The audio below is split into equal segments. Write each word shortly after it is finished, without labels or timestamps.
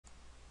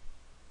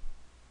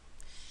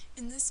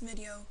In this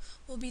video,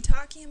 we'll be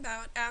talking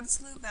about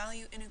absolute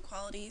value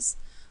inequalities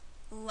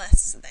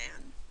less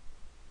than.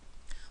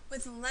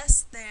 With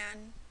less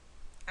than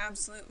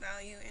absolute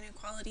value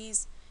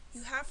inequalities,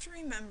 you have to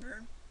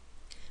remember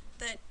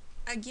that,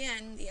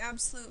 again, the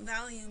absolute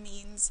value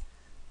means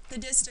the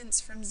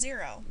distance from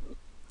 0,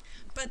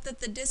 but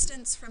that the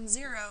distance from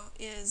 0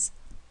 is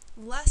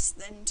less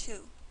than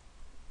 2.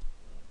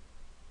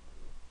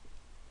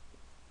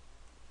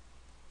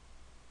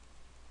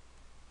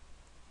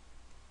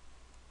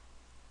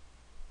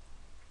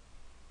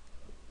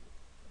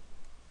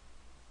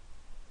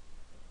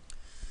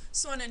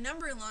 So on a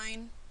number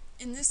line,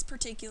 in this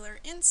particular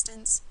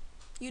instance,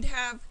 you'd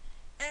have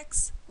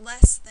x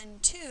less than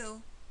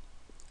 2,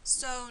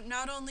 so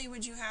not only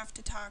would you have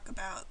to talk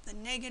about the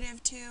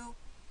negative 2,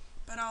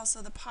 but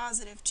also the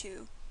positive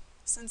 2,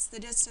 since the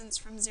distance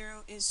from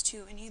 0 is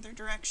 2 in either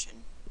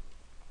direction.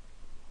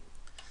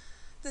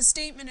 The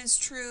statement is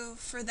true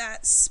for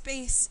that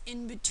space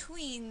in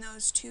between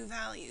those two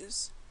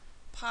values,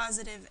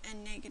 positive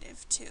and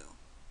negative 2.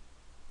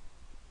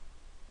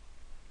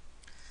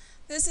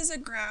 This is a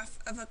graph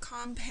of a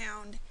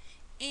compound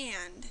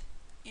and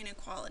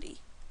inequality.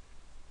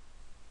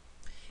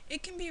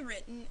 It can be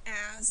written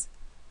as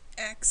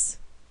x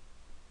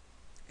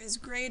is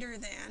greater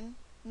than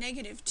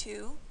negative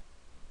 2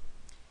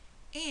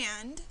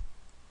 and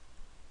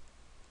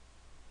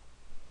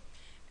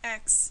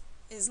x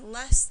is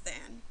less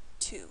than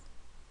 2.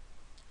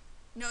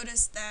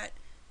 Notice that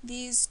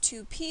these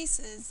two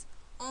pieces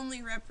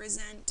only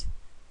represent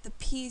the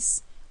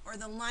piece or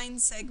the line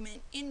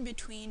segment in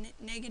between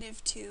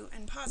negative 2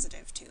 and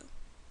positive 2.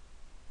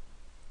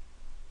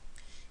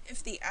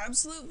 If the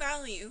absolute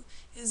value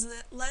is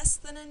less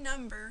than a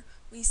number,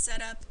 we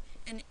set up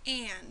an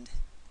AND.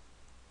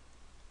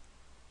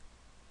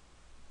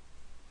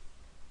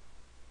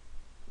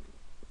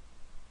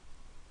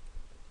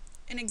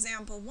 In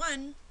example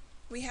 1,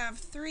 we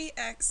have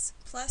 3x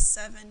plus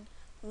 7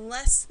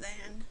 less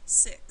than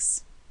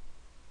 6.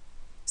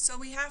 So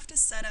we have to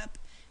set up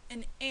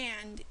an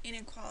AND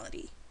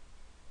inequality.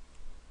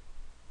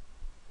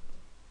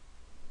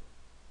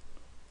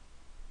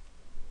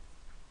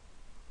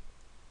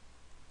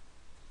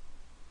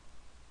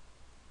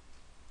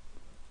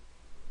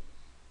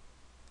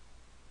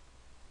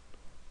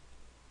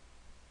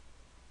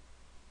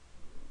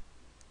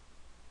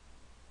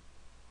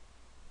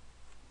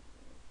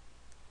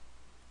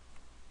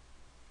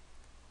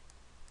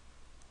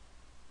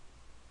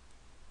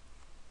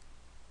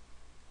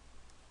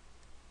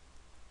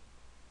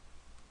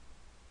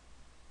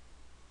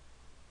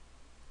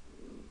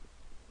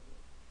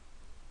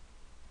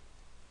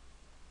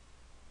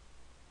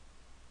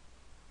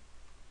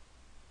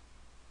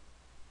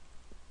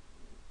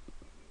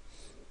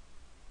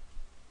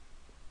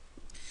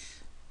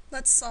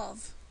 Let's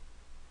solve.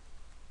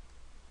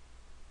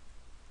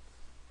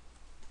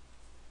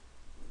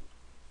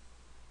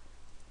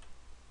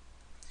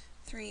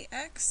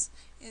 (3x)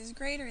 is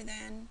greater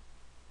than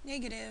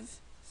negative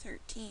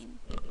 13.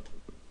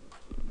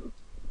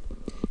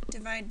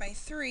 Divide by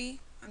 3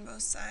 on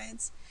both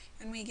sides,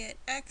 and we get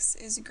x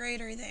is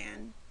greater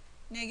than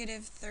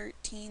negative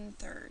 13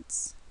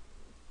 thirds.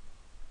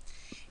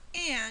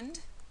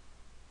 And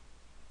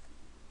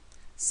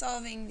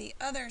solving the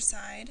other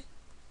side,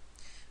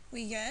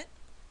 we get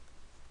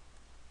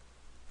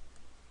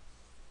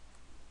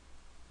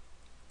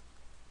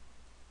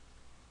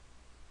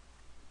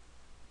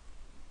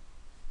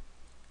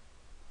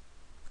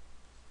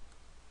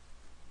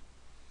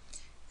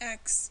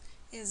x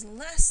is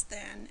less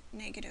than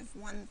negative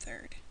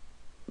 1/3.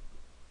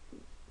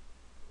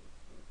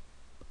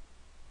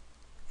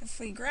 If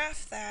we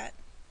graph that,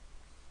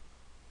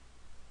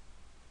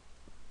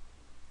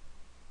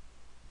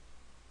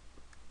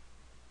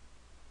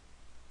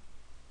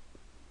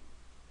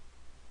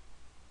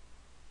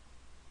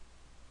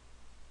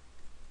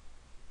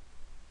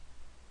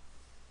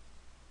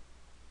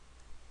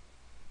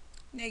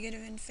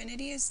 negative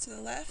infinity is to the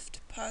left,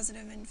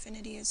 positive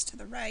infinity is to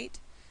the right,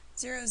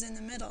 0 is in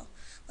the middle.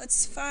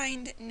 Let's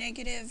find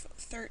negative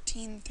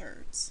 13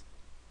 thirds.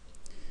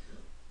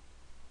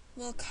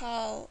 We'll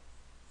call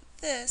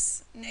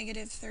this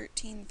negative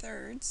 13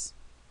 thirds,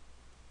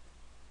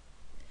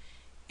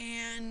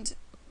 and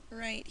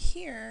right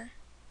here,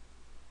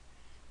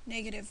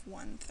 negative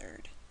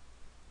 1/3.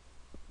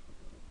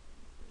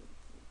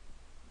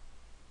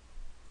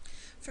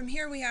 From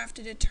here we have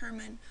to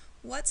determine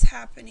what's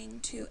happening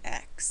to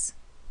x.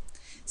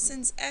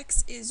 Since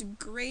x is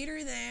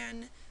greater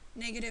than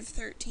negative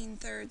 13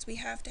 thirds, we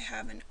have to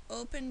have an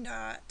open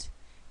dot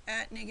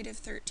at negative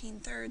 13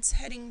 thirds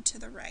heading to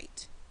the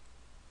right.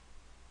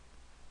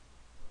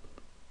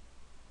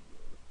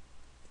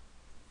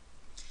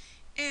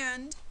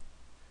 And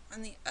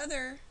on the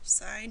other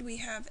side, we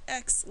have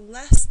x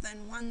less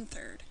than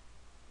 1/3.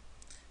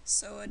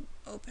 So an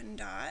open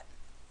dot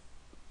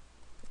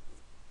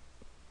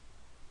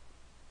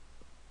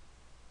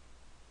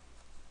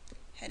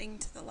heading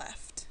to the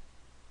left.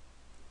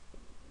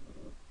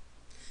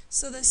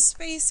 So the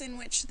space in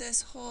which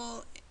this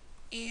whole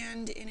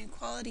and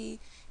inequality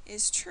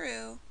is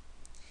true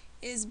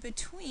is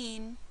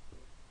between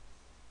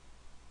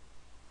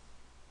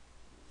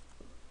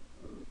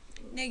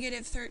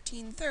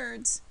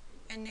 -13/3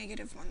 and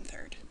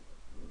 -1/3.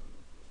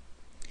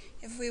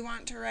 If we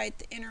want to write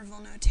the interval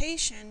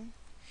notation,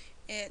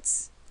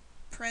 it's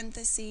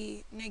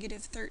parenthesis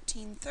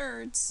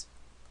 -13/3,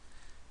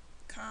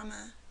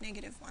 comma,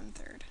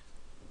 -1/3.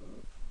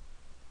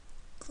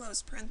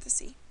 Close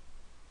parenthesis.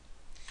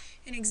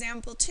 In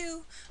example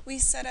 2, we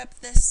set up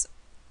this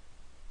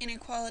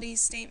inequality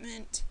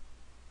statement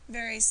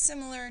very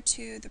similar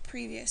to the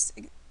previous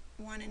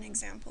one in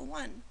example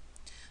 1.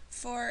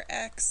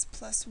 4x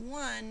plus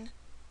 1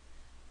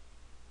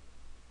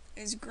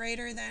 is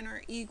greater than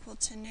or equal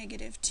to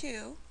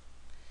 -2,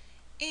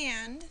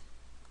 and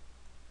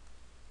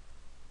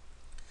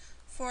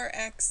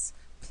 4x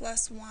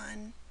plus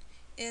 1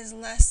 is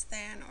less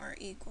than or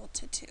equal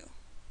to 2.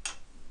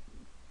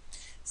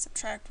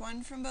 Subtract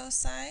 1 from both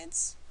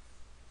sides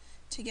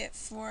to get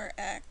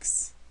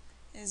 4x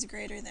is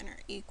greater than or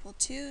equal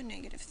to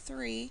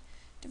 -3.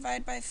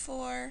 Divide by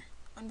 4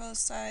 on both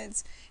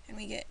sides, and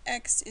we get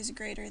x is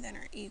greater than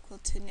or equal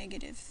to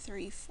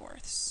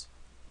 -3/4.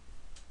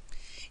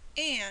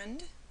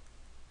 And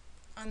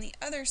on the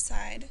other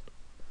side,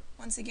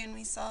 once again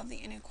we solve the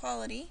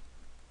inequality.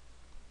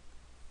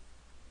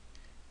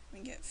 We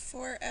get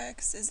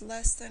 4x is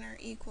less than or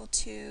equal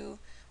to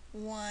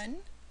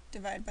 1.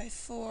 Divide by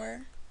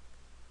 4.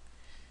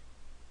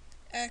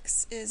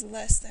 X is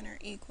less than or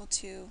equal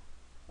to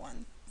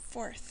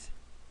 1/4.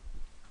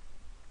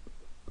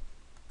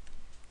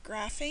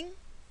 Graphing.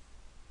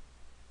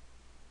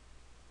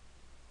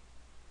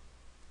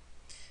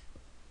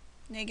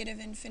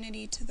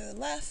 -infinity to the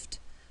left,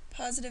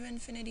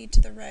 +infinity to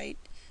the right,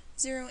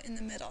 0 in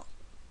the middle.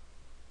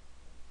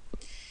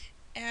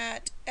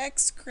 At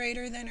x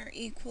greater than or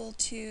equal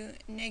to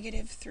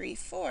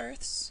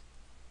 -3/4,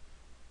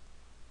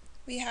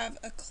 we have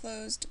a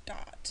closed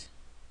dot.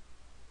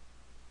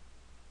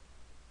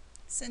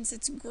 Since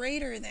it's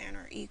greater than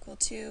or equal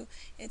to,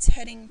 it's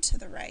heading to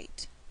the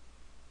right.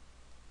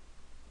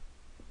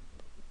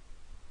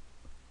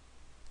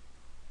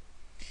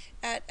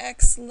 At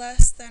x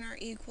less than or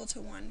equal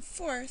to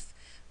 1/4,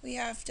 we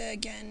have to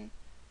again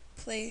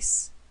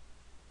place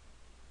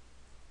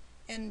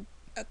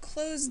a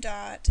closed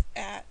dot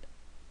at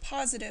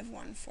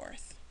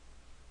 +1/4.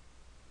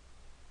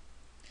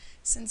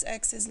 Since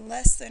x is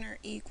less than or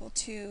equal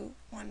to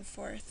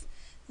 1/4,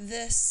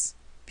 this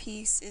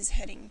piece is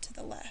heading to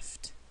the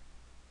left.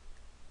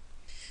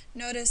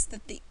 Notice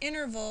that the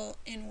interval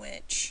in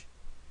which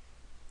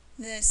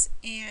this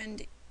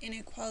and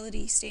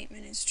inequality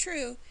statement is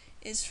true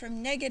is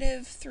from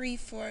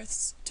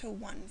 -3/4 to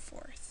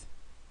 1/4.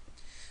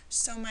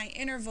 So my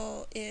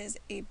interval is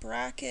a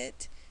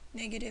bracket,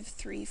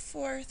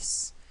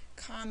 -3/4,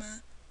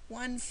 comma,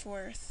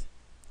 1/4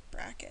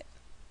 bracket.